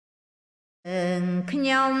ខ្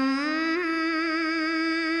ញុំ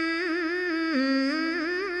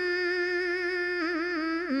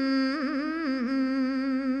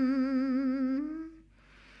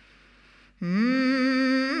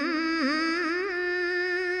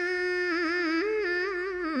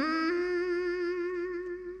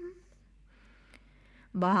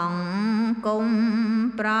បងគុំ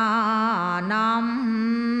ប្រណំ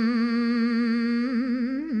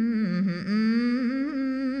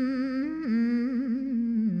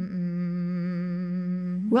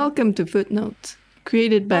Welcome to Footnotes,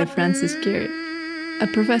 created by Francis Garrett, a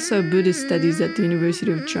professor of Buddhist studies at the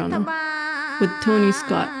University of Toronto, with Tony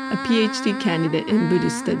Scott, a PhD candidate in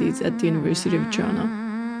Buddhist studies at the University of Toronto.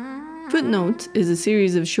 Footnotes is a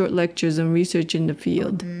series of short lectures on research in the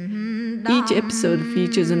field. Each episode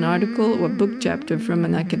features an article or book chapter from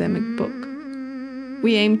an academic book.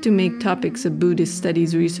 We aim to make topics of Buddhist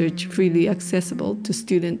studies research freely accessible to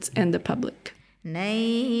students and the public.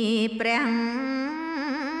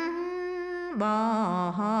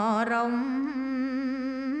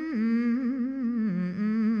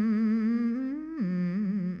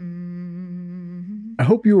 I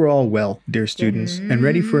hope you are all well, dear students, and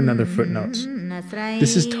ready for another Footnotes.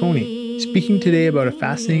 This is Tony, speaking today about a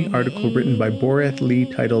fascinating article written by Boreth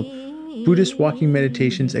Lee titled Buddhist Walking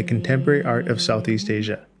Meditations and Contemporary Art of Southeast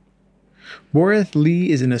Asia. Boreth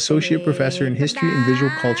Lee is an associate professor in history and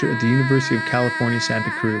visual culture at the University of California,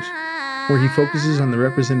 Santa Cruz, where he focuses on the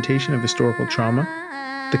representation of historical trauma,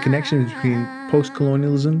 the connection between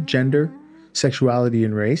post-colonialism, gender, sexuality,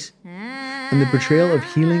 and race, and the portrayal of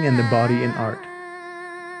healing and the body in art.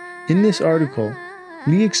 In this article,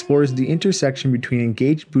 Lee explores the intersection between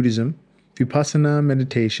engaged Buddhism, Vipassana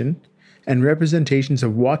meditation, and representations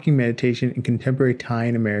of walking meditation in contemporary Thai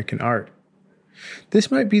and American art.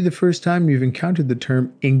 This might be the first time you've encountered the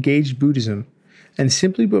term engaged Buddhism, and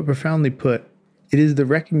simply but profoundly put, it is the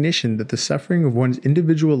recognition that the suffering of one's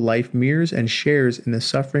individual life mirrors and shares in the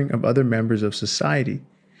suffering of other members of society,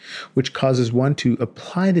 which causes one to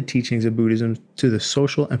apply the teachings of Buddhism to the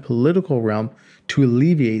social and political realm to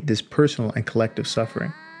alleviate this personal and collective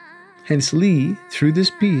suffering. Hence, Lee, through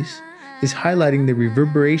this piece, is highlighting the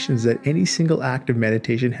reverberations that any single act of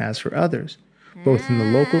meditation has for others, both in the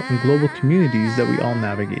local and global communities that we all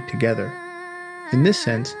navigate together. In this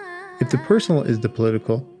sense, if the personal is the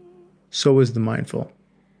political, so is the mindful.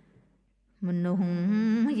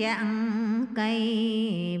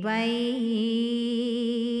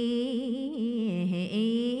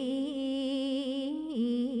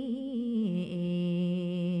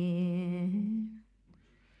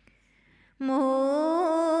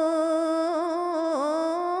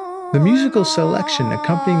 The musical selection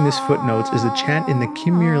accompanying this Footnotes is a chant in the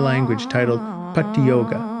Khmer language titled Patti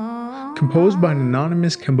Yoga. Composed by an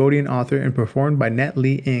anonymous Cambodian author and performed by Net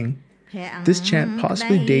Lee Ing, this chant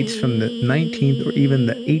possibly dates from the 19th or even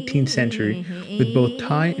the 18th century, with both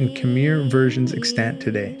Thai and Khmer versions extant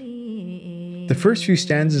today. The first few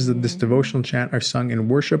stanzas of this devotional chant are sung in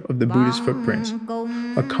worship of the Buddhist footprints,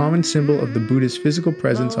 a common symbol of the Buddhist physical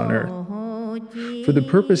presence on earth. For the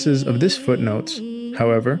purposes of this Footnotes,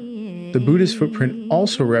 however, the Buddhist footprint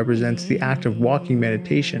also represents the act of walking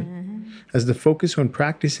meditation, as the focus when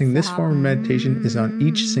practicing this form of meditation is on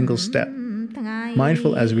each single step,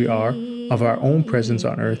 mindful as we are of our own presence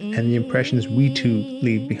on earth and the impressions we too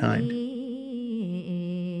leave behind.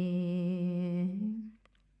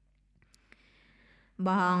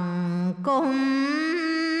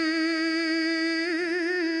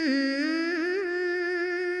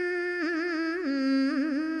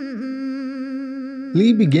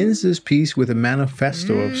 Lee begins this piece with a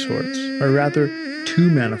manifesto of sorts, or rather, two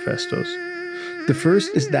manifestos. The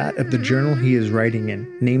first is that of the journal he is writing in,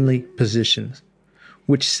 namely Positions,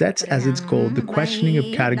 which sets as its goal the questioning of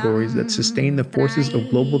categories that sustain the forces of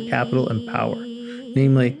global capital and power,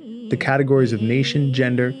 namely the categories of nation,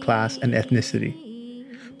 gender, class, and ethnicity.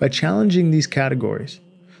 By challenging these categories,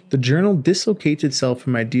 the journal dislocates itself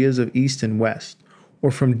from ideas of East and West,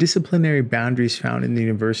 or from disciplinary boundaries found in the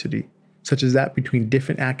university, such as that between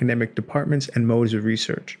different academic departments and modes of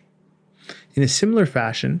research. In a similar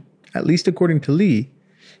fashion, at least according to Lee,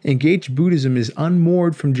 engaged Buddhism is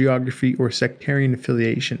unmoored from geography or sectarian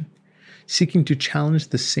affiliation, seeking to challenge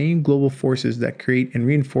the same global forces that create and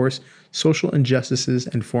reinforce social injustices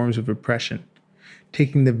and forms of oppression,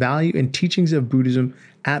 taking the value and teachings of Buddhism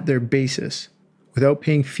at their basis, without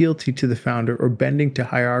paying fealty to the founder or bending to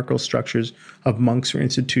hierarchical structures of monks or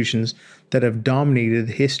institutions that have dominated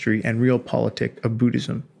the history and realpolitik of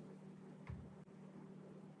Buddhism.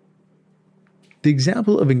 The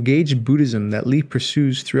example of engaged Buddhism that Lee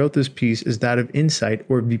pursues throughout this piece is that of insight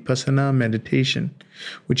or vipassana meditation,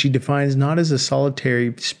 which he defines not as a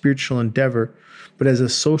solitary spiritual endeavor, but as a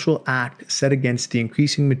social act set against the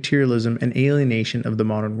increasing materialism and alienation of the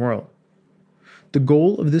modern world. The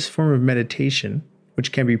goal of this form of meditation,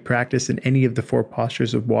 which can be practiced in any of the four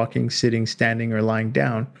postures of walking, sitting, standing, or lying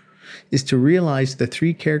down, is to realize the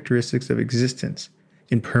three characteristics of existence,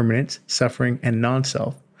 impermanence, suffering, and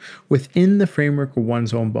non-self, within the framework of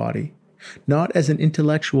one's own body, not as an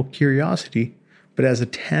intellectual curiosity, but as a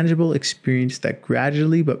tangible experience that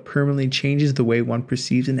gradually but permanently changes the way one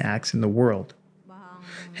perceives and acts in the world.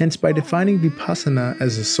 Hence, by defining vipassana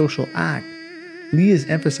as a social act, Lee is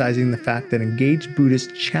emphasizing the fact that engaged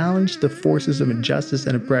Buddhists challenge the forces of injustice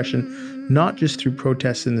and oppression not just through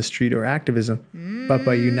protests in the street or activism, but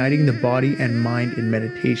by uniting the body and mind in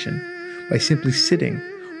meditation, by simply sitting,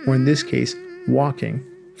 or in this case, walking,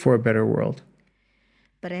 for a better world.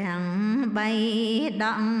 To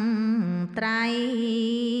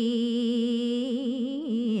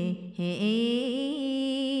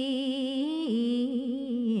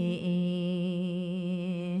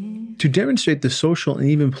demonstrate the social and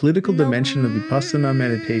even political dimension of vipassana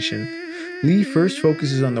meditation, Lee first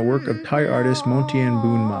focuses on the work of Thai artist Montien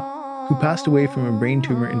Boonma, who passed away from a brain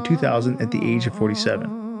tumor in 2000 at the age of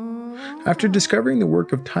 47. After discovering the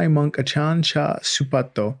work of Thai monk Achan Cha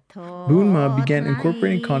Supato, Boonma began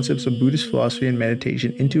incorporating concepts of Buddhist philosophy and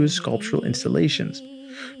meditation into his sculptural installations,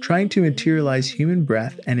 trying to materialize human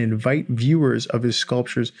breath and invite viewers of his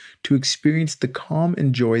sculptures to experience the calm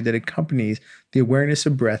and joy that accompanies the awareness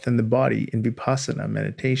of breath and the body in vipassana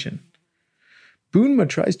meditation. Boonma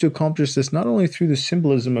tries to accomplish this not only through the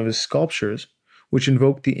symbolism of his sculptures, which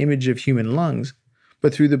invoke the image of human lungs,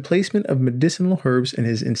 but through the placement of medicinal herbs in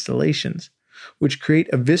his installations, which create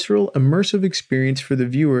a visceral, immersive experience for the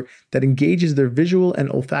viewer that engages their visual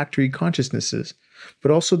and olfactory consciousnesses,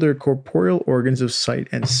 but also their corporeal organs of sight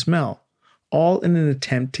and smell, all in an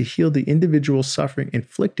attempt to heal the individual suffering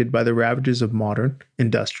inflicted by the ravages of modern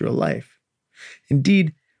industrial life.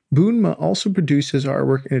 Indeed, Boonma also produced his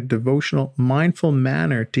artwork in a devotional, mindful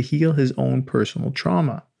manner to heal his own personal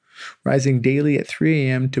trauma, rising daily at 3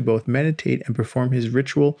 a.m. to both meditate and perform his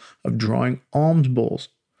ritual of drawing alms bowls,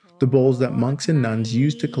 the bowls that monks and nuns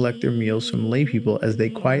use to collect their meals from laypeople as they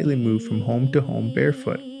quietly move from home to home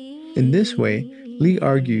barefoot. In this way, Lee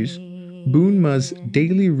argues, Boonma's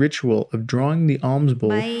daily ritual of drawing the alms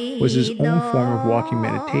bowl was his own form of walking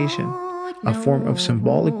meditation, a form of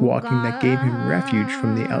symbolic walking that gave him refuge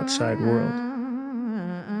from the outside world.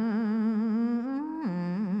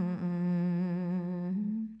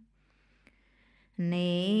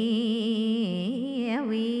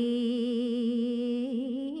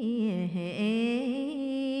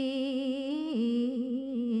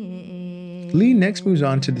 Lee next moves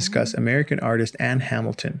on to discuss American artist Anne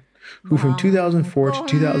Hamilton, who from 2004 to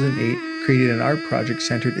 2008 created an art project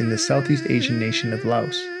centered in the Southeast Asian nation of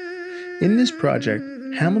Laos. In this project,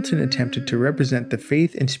 Hamilton attempted to represent the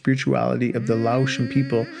faith and spirituality of the Laotian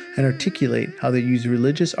people and articulate how they use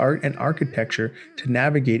religious art and architecture to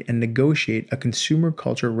navigate and negotiate a consumer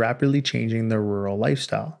culture rapidly changing their rural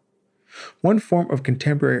lifestyle. One form of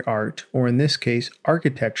contemporary art, or in this case,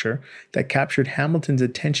 architecture, that captured Hamilton's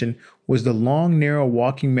attention was the long, narrow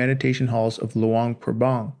walking meditation halls of Luang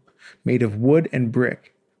Prabang, made of wood and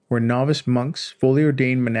brick, where novice monks, fully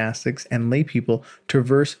ordained monastics, and laypeople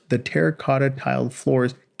traverse the terracotta-tiled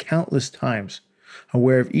floors countless times,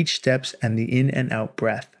 aware of each steps and the in and out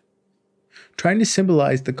breath. Trying to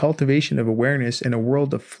symbolize the cultivation of awareness in a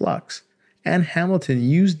world of flux, Anne Hamilton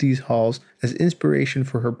used these halls as inspiration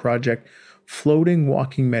for her project Floating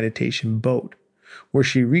Walking Meditation Boat, where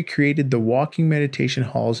she recreated the walking meditation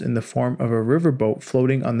halls in the form of a riverboat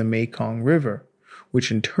floating on the Mekong River,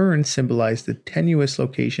 which in turn symbolized the tenuous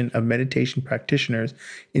location of meditation practitioners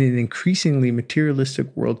in an increasingly materialistic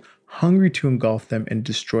world hungry to engulf them and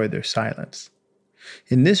destroy their silence.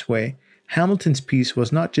 In this way, Hamilton's piece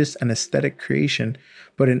was not just an aesthetic creation,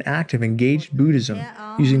 but an act of engaged Buddhism,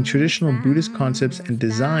 using traditional Buddhist concepts and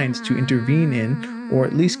designs to intervene in, or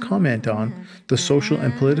at least comment on, the social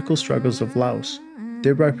and political struggles of Laos,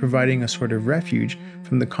 thereby providing a sort of refuge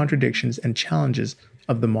from the contradictions and challenges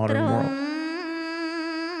of the modern world.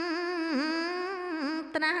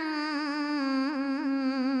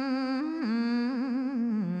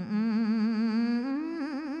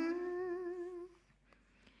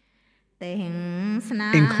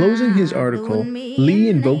 In closing his article, Lee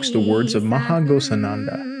invokes the words of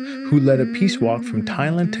Mahagosananda, who led a peace walk from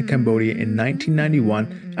Thailand to Cambodia in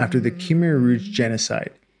 1991 after the Khmer Rouge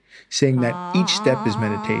genocide, saying that each step is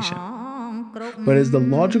meditation. But as the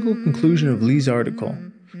logical conclusion of Lee's article,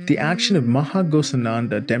 the action of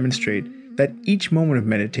Mahagosananda demonstrate that each moment of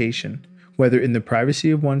meditation, whether in the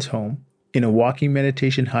privacy of one's home, in a walking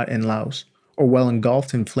meditation hut in Laos, or while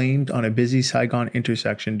engulfed in flames on a busy Saigon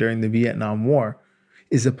intersection during the Vietnam War,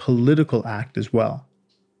 is a political act as well.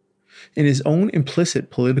 In his own implicit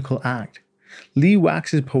political act, Lee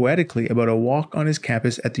waxes poetically about a walk on his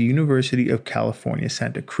campus at the University of California,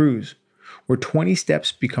 Santa Cruz, where 20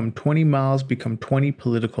 steps become 20 miles become 20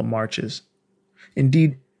 political marches.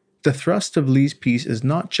 Indeed, the thrust of Lee's piece is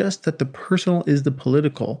not just that the personal is the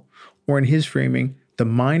political, or in his framing, the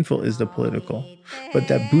mindful is the political, but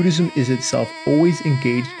that Buddhism is itself always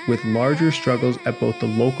engaged with larger struggles at both the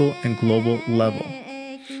local and global level.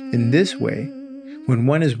 In this way, when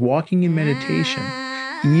one is walking in meditation,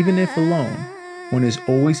 even if alone, one is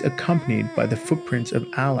always accompanied by the footprints of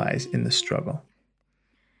allies in the struggle.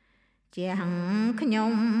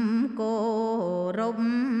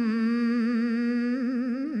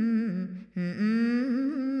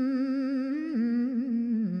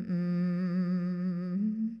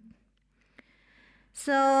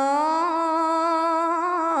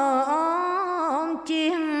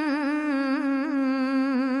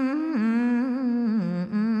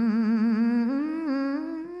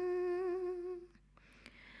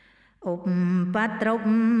 Bắt rục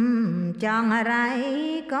chọn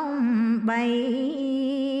rải công bay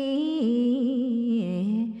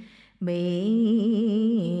bịt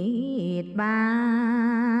ba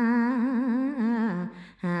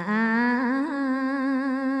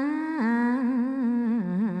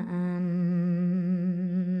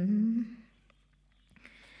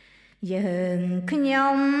dừng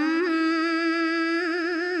nhóm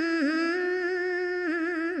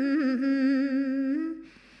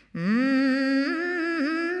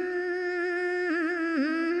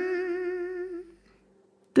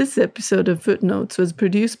This episode of Footnotes was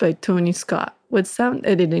produced by Tony Scott, with sound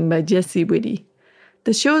editing by Jesse Whitty.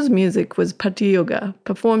 The show's music was Patti Yoga,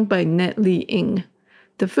 performed by Net Lee Ng.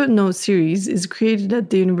 The Footnotes series is created at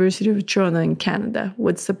the University of Toronto in Canada,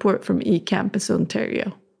 with support from eCampus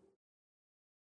Ontario.